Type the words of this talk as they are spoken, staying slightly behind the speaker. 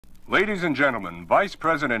Ladies and gentlemen, Vice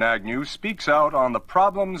President Agnew speaks out on the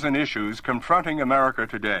problems and issues confronting America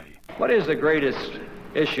today. What is the greatest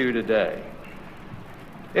issue today?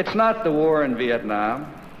 It's not the war in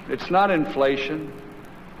Vietnam. It's not inflation,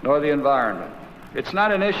 nor the environment. It's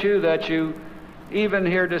not an issue that you even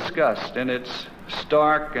hear discussed in its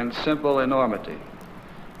stark and simple enormity.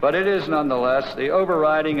 But it is nonetheless the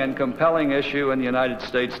overriding and compelling issue in the United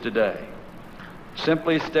States today.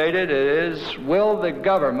 Simply stated, it is, will the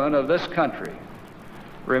government of this country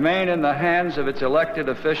remain in the hands of its elected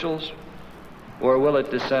officials, or will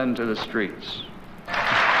it descend to the streets?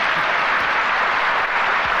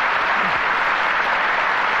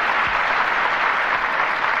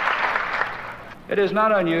 It is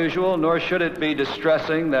not unusual, nor should it be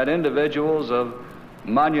distressing, that individuals of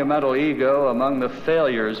monumental ego among the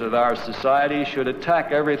failures of our society should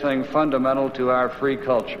attack everything fundamental to our free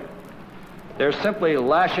culture. They're simply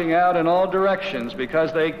lashing out in all directions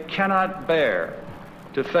because they cannot bear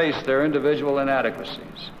to face their individual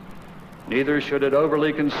inadequacies. Neither should it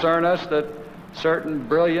overly concern us that certain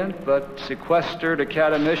brilliant but sequestered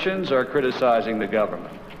academicians are criticizing the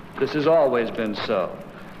government. This has always been so,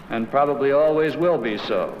 and probably always will be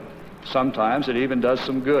so. Sometimes it even does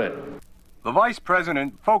some good. The Vice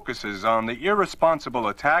President focuses on the irresponsible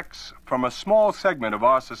attacks from a small segment of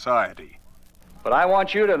our society. But I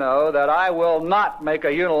want you to know that I will not make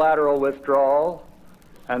a unilateral withdrawal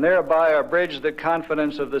and thereby abridge the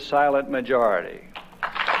confidence of the silent majority.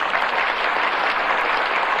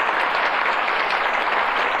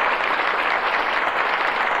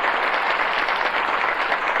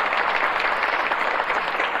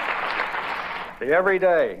 The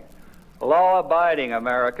everyday, law-abiding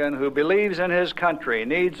American who believes in his country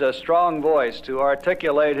needs a strong voice to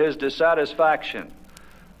articulate his dissatisfaction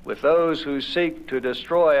with those who seek to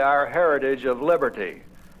destroy our heritage of liberty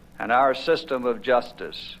and our system of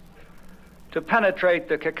justice, to penetrate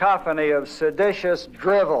the cacophony of seditious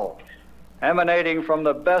drivel emanating from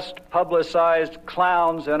the best publicized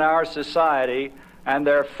clowns in our society and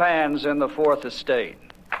their fans in the Fourth Estate.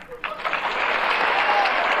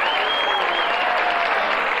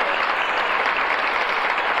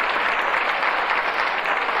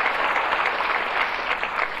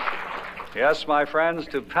 Yes, my friends,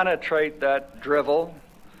 to penetrate that drivel,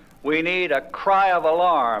 we need a cry of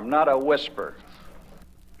alarm, not a whisper.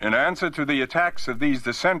 In answer to the attacks of these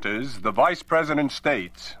dissenters, the Vice President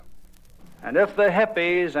states, and if the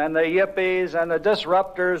hippies and the yippies and the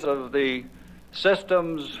disruptors of the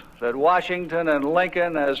systems that Washington and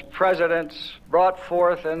Lincoln as presidents brought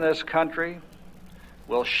forth in this country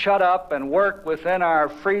will shut up and work within our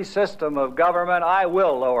free system of government, I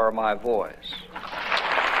will lower my voice.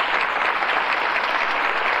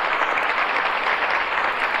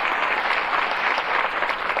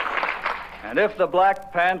 And if the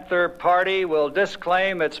Black Panther Party will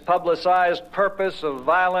disclaim its publicized purpose of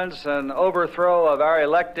violence and overthrow of our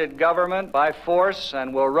elected government by force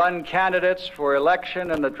and will run candidates for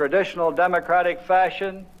election in the traditional democratic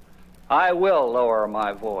fashion, I will lower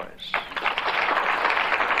my voice.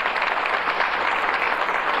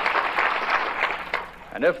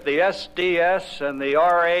 And if the SDS and the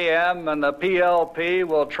RAM and the PLP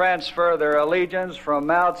will transfer their allegiance from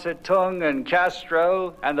Mao Zedong and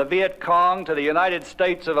Castro and the Viet Cong to the United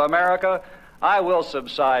States of America, I will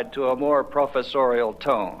subside to a more professorial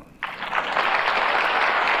tone.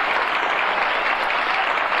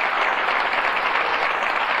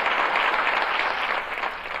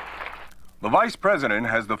 The Vice President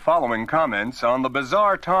has the following comments on the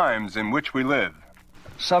bizarre times in which we live.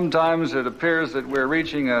 Sometimes it appears that we're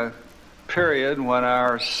reaching a period when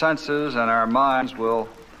our senses and our minds will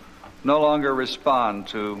no longer respond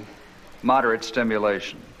to moderate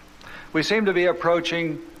stimulation. We seem to be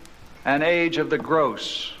approaching an age of the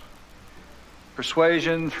gross.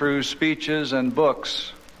 Persuasion through speeches and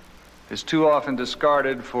books is too often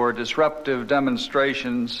discarded for disruptive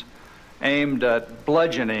demonstrations aimed at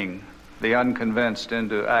bludgeoning the unconvinced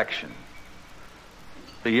into action.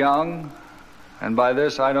 The young, and by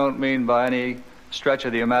this I don't mean by any stretch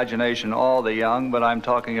of the imagination all the young, but I'm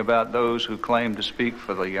talking about those who claim to speak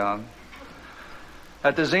for the young,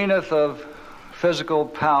 at the zenith of physical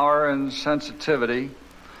power and sensitivity,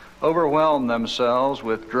 overwhelm themselves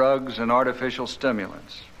with drugs and artificial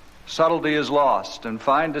stimulants. Subtlety is lost, and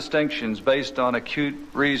fine distinctions based on acute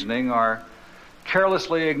reasoning are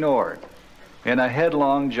carelessly ignored in a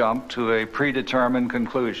headlong jump to a predetermined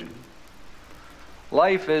conclusion.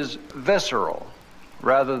 Life is visceral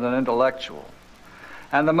rather than intellectual,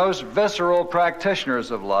 and the most visceral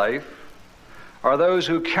practitioners of life are those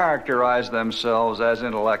who characterize themselves as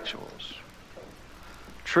intellectuals.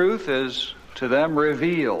 Truth is to them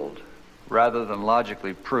revealed rather than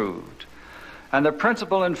logically proved. And the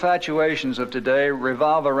principal infatuations of today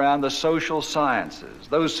revolve around the social sciences,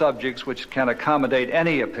 those subjects which can accommodate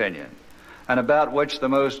any opinion and about which the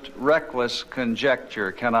most reckless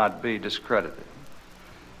conjecture cannot be discredited.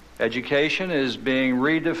 Education is being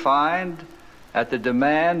redefined at the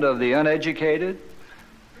demand of the uneducated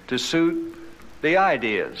to suit the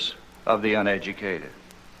ideas of the uneducated.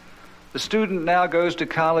 The student now goes to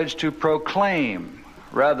college to proclaim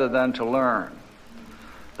rather than to learn.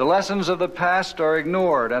 The lessons of the past are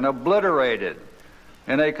ignored and obliterated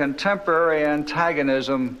in a contemporary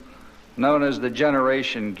antagonism known as the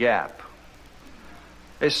generation gap.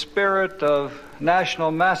 A spirit of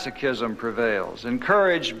national masochism prevails,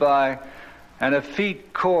 encouraged by an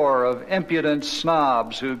effete core of impudent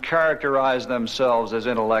snobs who characterize themselves as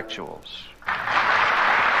intellectuals.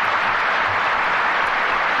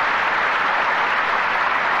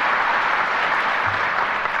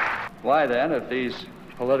 Why then, if these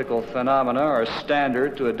political phenomena are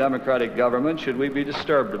standard to a democratic government, should we be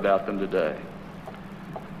disturbed about them today?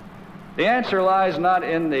 The answer lies not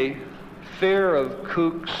in the fear of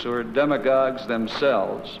kooks or demagogues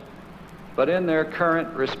themselves, but in their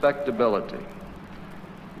current respectability.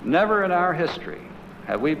 Never in our history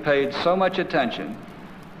have we paid so much attention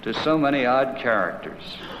to so many odd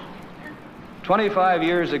characters. 25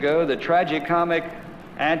 years ago, the tragicomic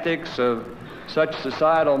antics of such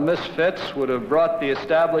societal misfits would have brought the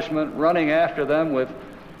establishment running after them with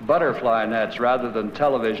butterfly nets rather than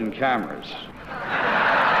television cameras.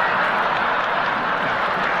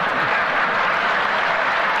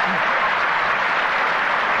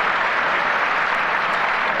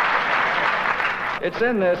 It's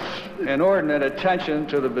in this inordinate attention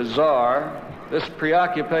to the bizarre, this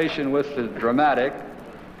preoccupation with the dramatic,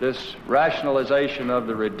 this rationalization of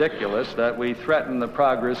the ridiculous, that we threaten the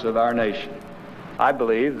progress of our nation. I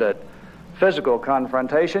believe that physical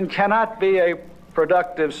confrontation cannot be a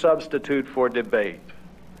productive substitute for debate.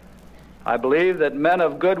 I believe that men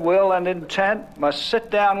of goodwill and intent must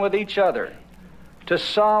sit down with each other to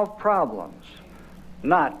solve problems,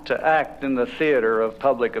 not to act in the theater of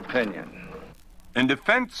public opinion. In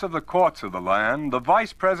defense of the courts of the land, the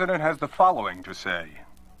Vice President has the following to say.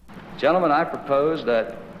 Gentlemen, I propose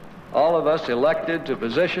that all of us elected to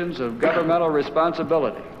positions of governmental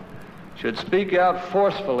responsibility should speak out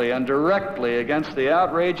forcefully and directly against the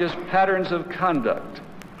outrageous patterns of conduct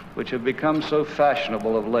which have become so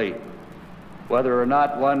fashionable of late. Whether or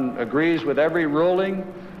not one agrees with every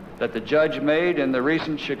ruling that the judge made in the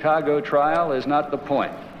recent Chicago trial is not the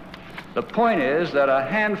point. The point is that a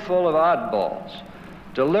handful of oddballs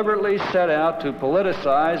deliberately set out to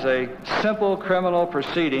politicize a simple criminal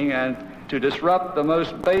proceeding and to disrupt the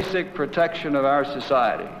most basic protection of our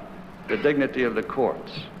society, the dignity of the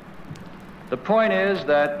courts. The point is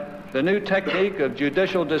that the new technique of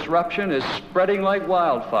judicial disruption is spreading like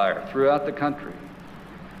wildfire throughout the country.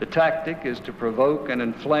 The tactic is to provoke and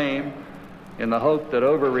inflame in the hope that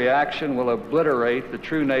overreaction will obliterate the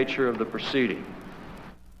true nature of the proceeding.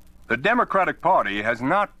 The Democratic Party has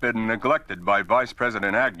not been neglected by Vice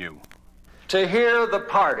President Agnew. To hear the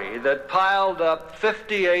party that piled up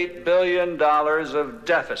 $58 billion of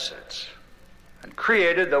deficits and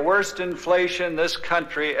created the worst inflation this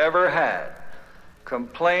country ever had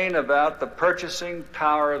complain about the purchasing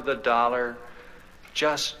power of the dollar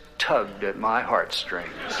just tugged at my heartstrings.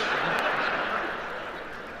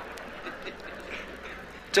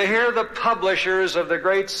 To hear the publishers of the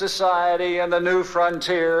Great Society and the New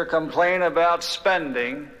Frontier complain about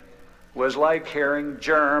spending was like hearing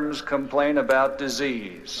germs complain about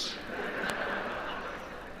disease.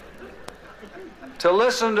 To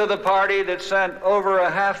listen to the party that sent over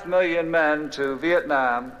 500,000 men to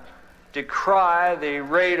Vietnam decry the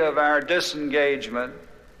rate of our disengagement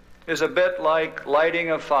is a bit like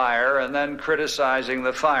lighting a fire and then criticizing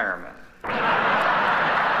the firemen.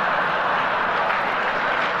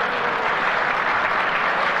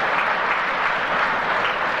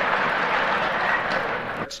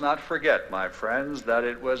 Let's not forget, my friends, that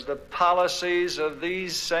it was the policies of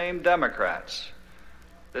these same Democrats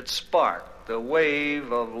that sparked the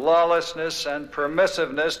wave of lawlessness and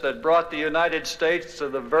permissiveness that brought the United States to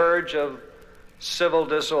the verge of civil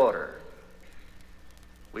disorder.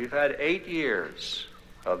 We've had 8 years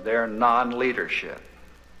of their non-leadership,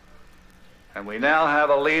 and we now have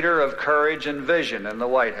a leader of courage and vision in the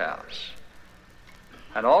White House.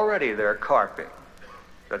 And already they're carping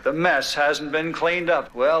that the mess hasn't been cleaned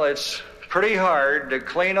up. Well, it's pretty hard to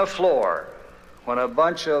clean a floor when a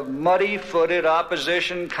bunch of muddy-footed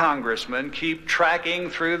opposition congressmen keep tracking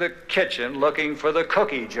through the kitchen looking for the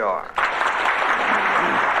cookie jar.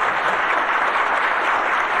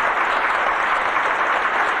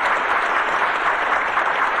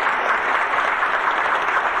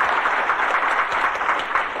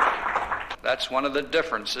 That's one of the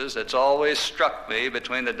differences that's always struck me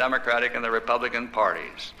between the Democratic and the Republican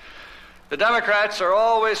parties. The Democrats are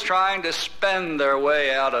always trying to spend their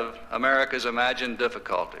way out of America's imagined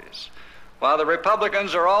difficulties, while the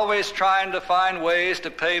Republicans are always trying to find ways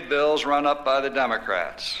to pay bills run up by the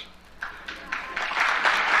Democrats.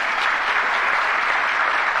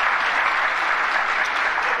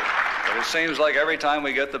 But it seems like every time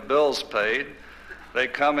we get the bills paid, they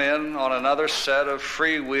come in on another set of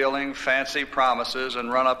freewheeling, fancy promises and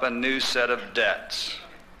run up a new set of debts.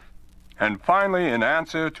 And finally, in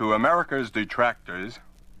answer to America's detractors,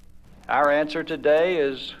 our answer today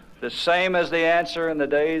is the same as the answer in the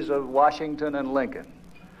days of Washington and Lincoln.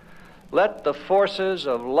 Let the forces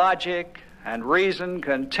of logic and reason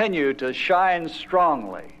continue to shine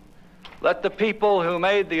strongly. Let the people who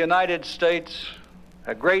made the United States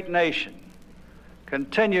a great nation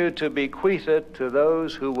continue to bequeath it to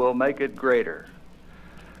those who will make it greater.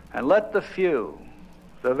 And let the few,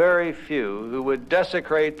 the very few, who would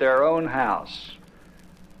desecrate their own house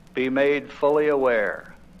be made fully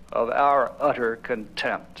aware of our utter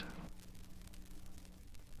contempt.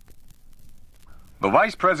 the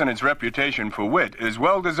Vice President's reputation for wit is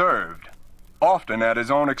well-deserved, often at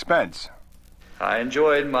his own expense. I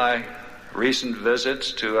enjoyed my recent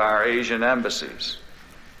visits to our Asian embassies.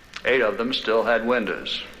 8 of them still had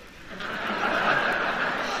windows.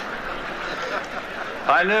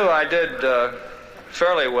 I knew I did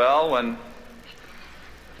fairly well when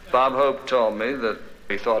Bob Hope told me that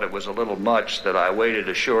he thought it was a little much that I waited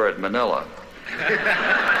ashore at Manila.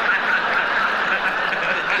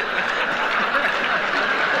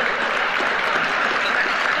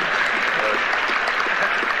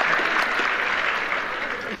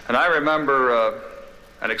 And I remember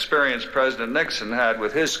an experience President Nixon had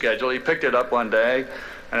with his schedule. He picked it up one day,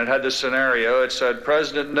 and it had this scenario. It said,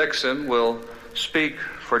 President Nixon will speak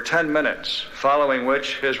for 10 minutes, following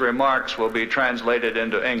which his remarks will be translated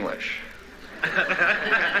into English.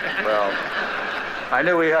 Well, I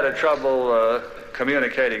knew we had a trouble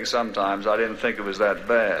communicating sometimes. I didn't think it was that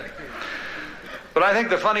bad. But I think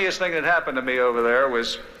the funniest thing that happened to me over there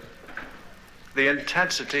was the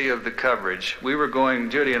intensity of the coverage.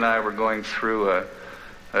 Judy and I were going through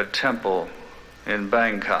a temple in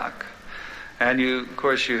Bangkok. And of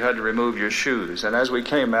course, you had to remove your shoes. And as we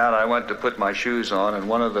came out, I went to put my shoes on, and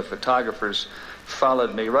one of the photographers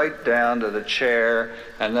followed me right down to the chair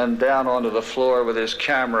and then down onto the floor with his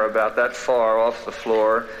camera about that far off the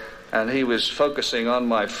floor, and he was focusing on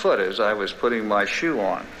my foot as I was putting my shoe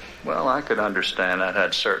on. Well, I could understand that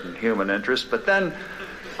had certain human interest, but then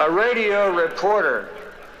a radio reporter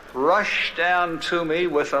rushed down to me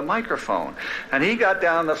with a microphone, and he got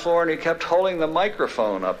down on the floor and he kept holding the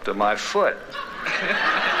microphone up to my foot.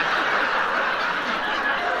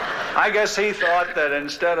 I guess he thought that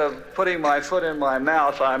instead of putting my foot in my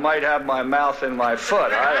mouth, I might have my mouth in my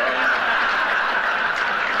foot.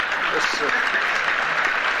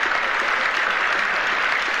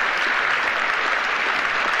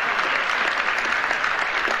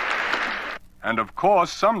 And of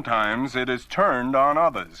course, sometimes it is turned on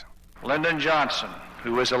others. Lyndon Johnson,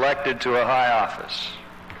 who was elected to a high office.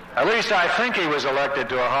 At least I think he was elected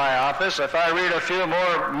to a high office. If I read a few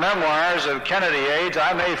more memoirs of Kennedy aides,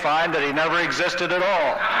 I may find that he never existed at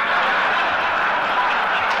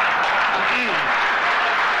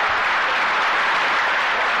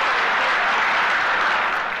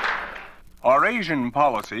all. Our Asian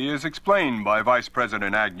policy is explained by Vice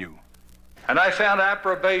President Agnew. And I found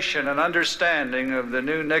approbation and understanding of the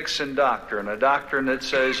new Nixon doctrine, a doctrine that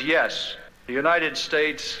says, yes, the United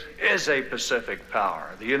States is a Pacific power.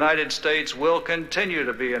 The United States will continue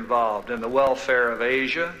to be involved in the welfare of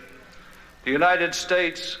Asia. The United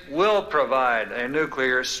States will provide a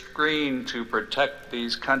nuclear screen to protect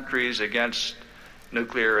these countries against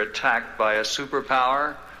nuclear attack by a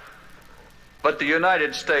superpower. But the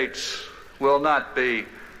United States will not be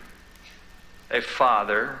a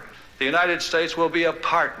father. The United States will be a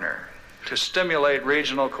partner to stimulate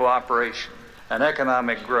regional cooperation and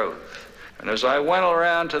economic growth. And as I went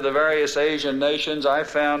around to the various Asian nations, I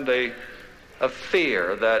found a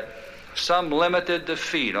fear that some limited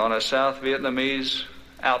defeat on a South Vietnamese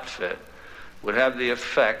outfit would have the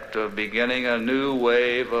effect of beginning a new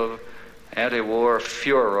wave of anti-war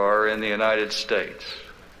furor in the United States.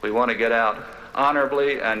 We want to get out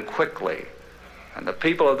honorably and quickly. And the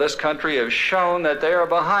people of this country have shown that they are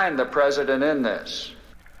behind the president in this.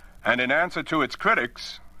 And in answer to its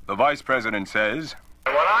critics, the Vice President says,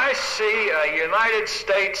 when I see a United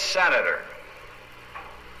States senator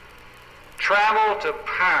travel to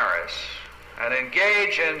Paris and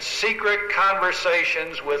engage in secret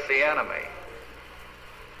conversations with the enemy,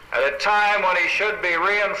 at a time when he should be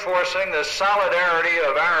reinforcing the solidarity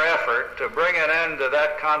of our effort to bring an end to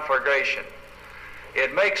that conflagration,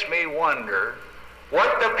 it makes me wonder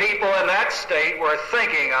what the people in that state were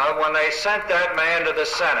thinking of when they sent that man to the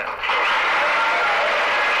Senate.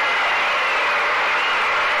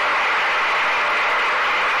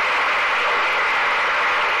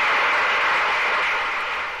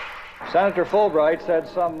 Senator Fulbright said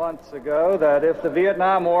some months ago that if the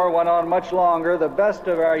Vietnam War went on much longer, the best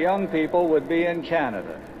of our young people would be in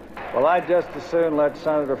Canada. Well, I'd just as soon let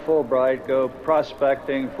Senator Fulbright go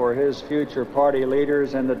prospecting for his future party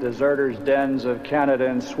leaders in the deserters' dens of Canada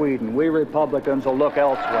and Sweden. We Republicans will look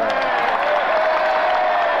elsewhere.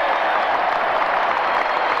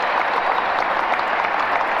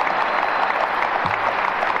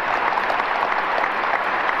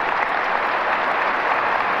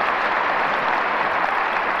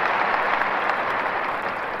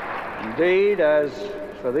 Indeed, as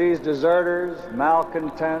for these deserters,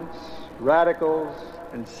 malcontents, radicals,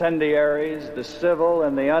 incendiaries, the civil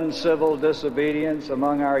and the uncivil disobedience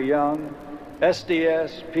among our young,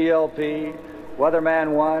 SDS, PLP,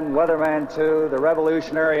 Weatherman 1, Weatherman 2, the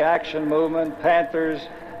Revolutionary Action Movement, Panthers,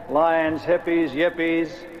 Lions, Hippies,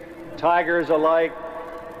 Yippies, Tigers alike,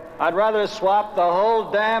 I'd rather swap the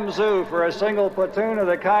whole damn zoo for a single platoon of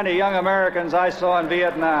the kind of young Americans I saw in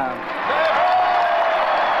Vietnam.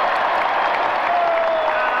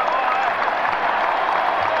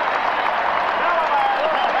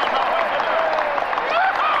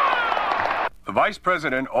 The Vice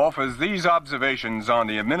President offers these observations on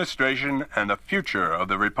the administration and the future of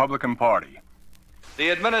the Republican Party. The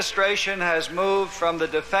administration has moved from the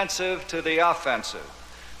defensive to the offensive.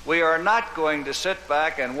 We are not going to sit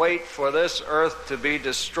back and wait for this earth to be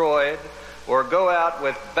destroyed or go out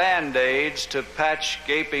with Band-Aids to patch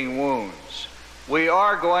gaping wounds. We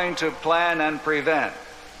are going to plan and prevent.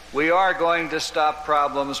 We are going to stop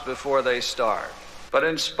problems before they start. But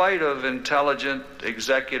in spite of intelligent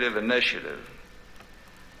executive initiative,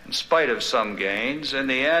 in spite of some gains, in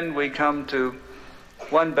the end we come to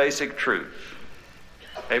one basic truth.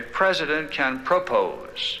 A president can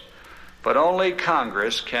propose, but only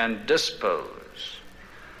Congress can dispose.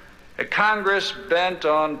 A Congress bent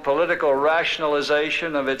on political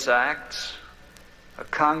rationalization of its acts, a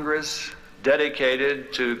Congress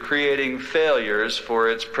dedicated to creating failures for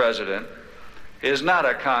its president, is not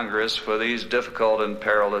a Congress for these difficult and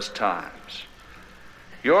perilous times.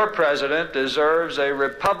 Your president deserves a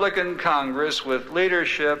Republican Congress with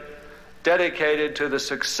leadership dedicated to the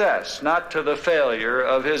success, not to the failure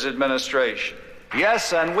of his administration.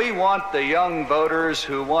 Yes, and we want the young voters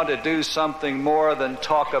who want to do something more than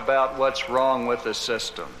talk about what's wrong with the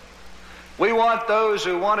system. We want those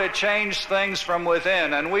who want to change things from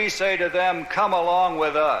within, and we say to them, come along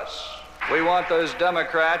with us. We want those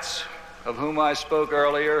Democrats, of whom I spoke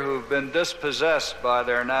earlier, who've been dispossessed by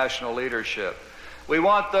their national leadership. We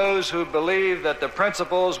want those who believe that the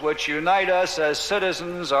principles which unite us as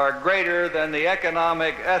citizens are greater than the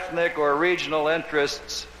economic, ethnic, or regional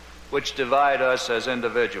interests which divide us as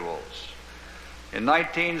individuals. In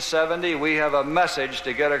 1970, we have a message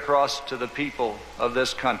to get across to the people of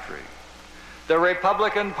this country. The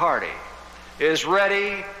Republican Party is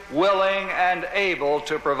ready, willing, and able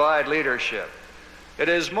to provide leadership. It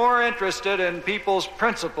is more interested in people's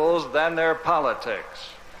principles than their politics.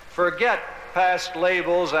 Forget past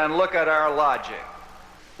labels and look at our logic.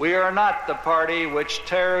 We are not the party which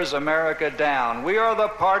tears America down. We are the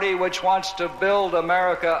party which wants to build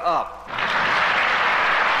America up.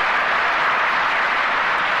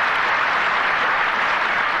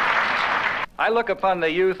 I look upon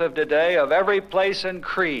the youth of today, of every place and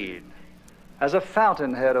creed, as a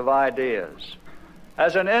fountainhead of ideas,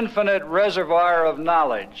 as an infinite reservoir of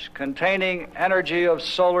knowledge containing energy of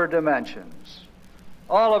solar dimensions.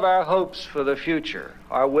 All of our hopes for the future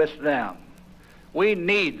are with them. We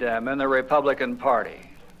need them in the Republican Party.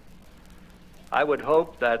 I would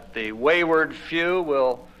hope that the wayward few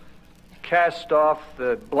will cast off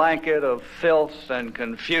the blanket of filth and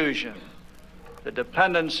confusion, the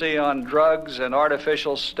dependency on drugs and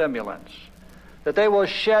artificial stimulants, that they will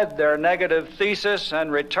shed their negative thesis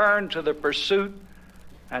and return to the pursuit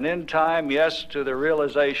and in time, yes, to the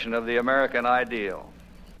realization of the American ideal.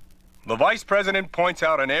 The Vice President points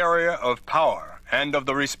out an area of power and of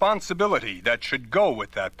the responsibility that should go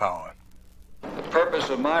with that power. The purpose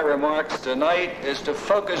of my remarks tonight is to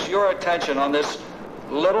focus your attention on this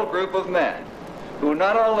little group of men who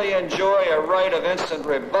not only enjoy a right of instant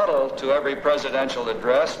rebuttal to every presidential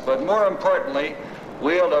address, but more importantly,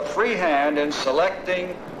 wield a free hand in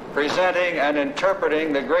selecting, presenting, and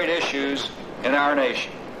interpreting the great issues in our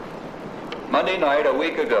nation. Monday night, a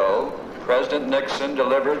week ago, President Nixon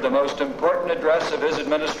delivered the most important address of his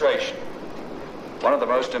administration, one of the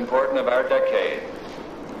most important of our decade.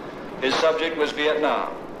 His subject was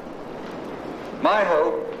Vietnam. My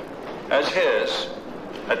hope, as his,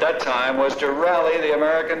 at that time, was to rally the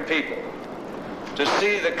American people, to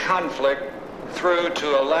see the conflict through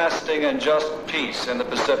to a lasting and just peace in the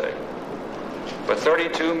Pacific. For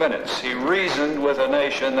 32 minutes, he reasoned with a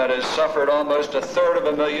nation that has suffered almost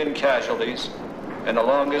 250,000 casualties in the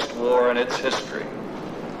longest war in its history.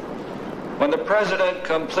 When the President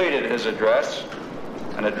completed his address,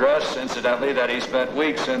 an address, incidentally, that he spent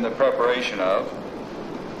weeks in the preparation of,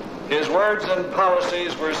 his words and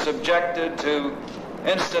policies were subjected to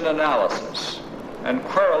instant analysis and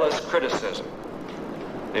querulous criticism.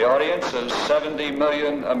 The audience of 70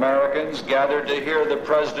 million Americans gathered to hear the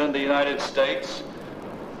President of the United States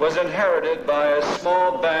was inherited by a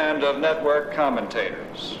small band of network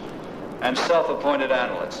commentators and self-appointed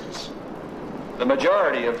analysts, the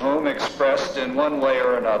majority of whom expressed in one way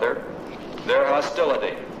or another their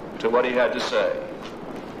hostility to what he had to say.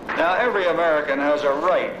 Now, every American has a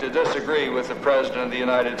right to disagree with the President of the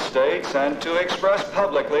United States and to express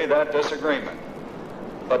publicly that disagreement.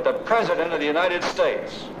 But the President of the United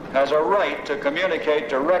States has a right to communicate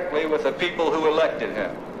directly with the people who elected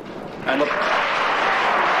him. And the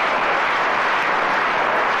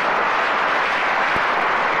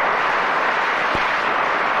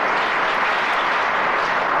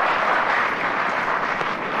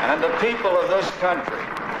people of this country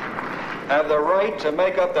have the right to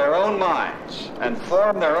make up their own minds and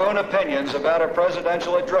form their own opinions about a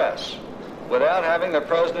presidential address without having the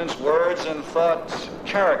President's words and thoughts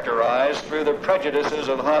characterized through the prejudices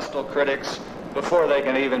of hostile critics before they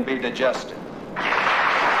can even be digested.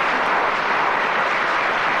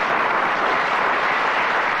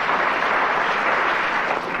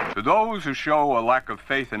 To those who show a lack of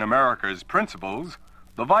faith in America's principles,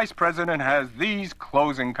 the Vice President has these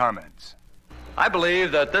closing comments. I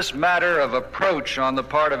believe that this matter of approach on the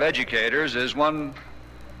part of educators is one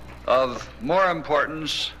of more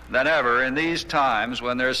importance than ever in these times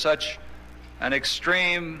when there's such an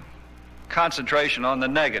extreme concentration on the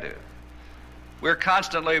negative. We're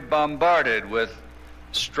constantly bombarded with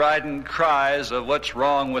strident cries of what's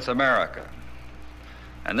wrong with America.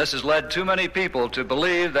 And this has led too many people to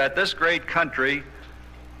believe that this great country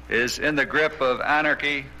is in the grip of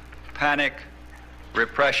anarchy, panic,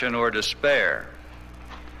 repression, or despair.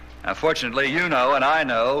 Unfortunately, you know and I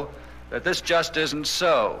know that this just isn't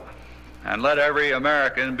so. And let every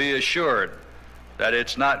American be assured that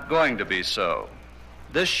it's not going to be so.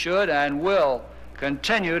 This should and will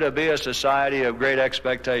continue to be a society of great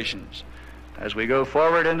expectations. As we go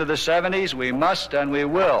forward into the 70s, we must and we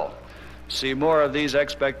will see more of these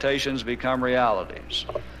expectations become realities.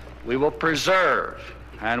 We will preserve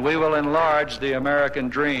and we will enlarge the American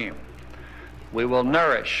dream. We will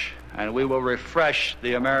nourish and we will refresh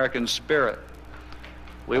the American spirit.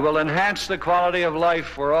 We will enhance the quality of life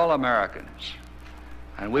for all Americans.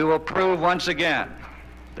 And we will prove once again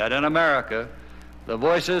that in America, the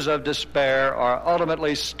voices of despair are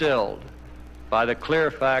ultimately stilled by the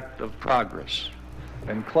clear fact of progress.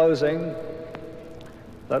 In closing,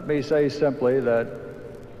 let me say simply that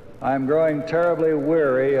I'm growing terribly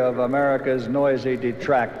weary of America's noisy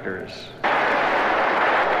detractors.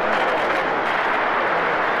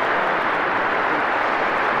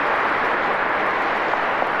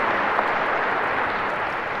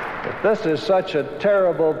 If this is such a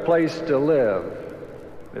terrible place to live,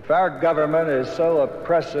 if our government is so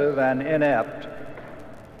oppressive and inept,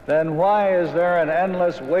 then why is there an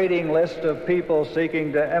endless waiting list of people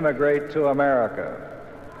seeking to emigrate to America?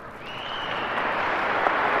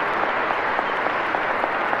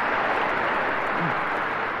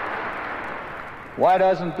 Why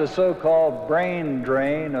doesn't the so-called brain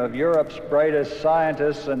drain of Europe's brightest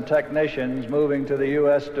scientists and technicians moving to the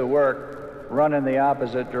U.S. to work run in the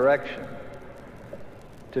opposite direction?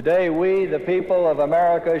 Today, we, the people of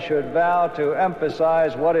America, should vow to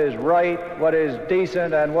emphasize what is right, what is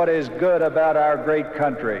decent, and what is good about our great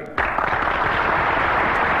country.